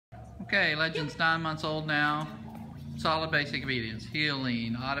Okay, Legend's 9 months old now. Solid basic obedience,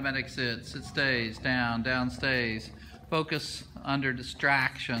 heeling, automatic sit, sit stays, down, down stays, focus under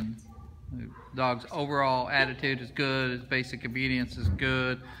distraction. The dog's overall attitude is good, his basic obedience is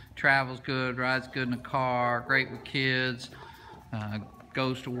good, travels good, rides good in the car, great with kids,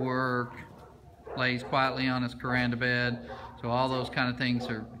 goes to work, lays quietly on his veranda bed. So all those kind of things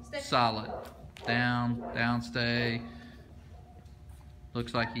are solid. Down, down stay.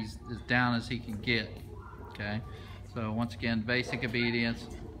 Looks like he's as down as he can get. Okay, so once again, basic obedience,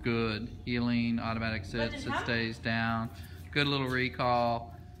 good. Heeling, automatic sit, sit stays, down. Good little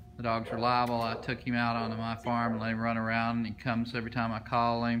recall. The dog's reliable. I took him out onto my farm and let him run around, and he comes every time I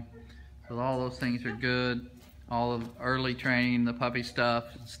call him. So all those things are good. All of early training, the puppy stuff,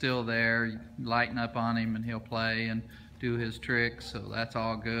 still there. You lighten up on him and he'll play and do his tricks, so that's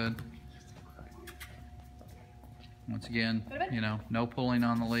all good. Once again, you know, no pulling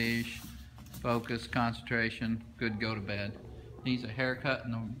on the leash, focus, concentration, good go to bed. Needs a haircut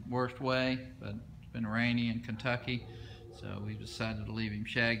in the worst way, but it's been rainy in Kentucky, so we decided to leave him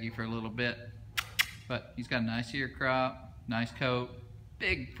shaggy for a little bit. But he's got a nice ear crop, nice coat,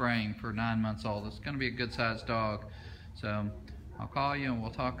 big frame for 9 months old. It's going to be a good sized dog. So I'll call you and we'll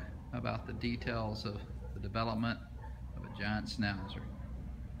talk about the details of the development of a giant Schnauzer.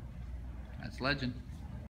 That's Legend.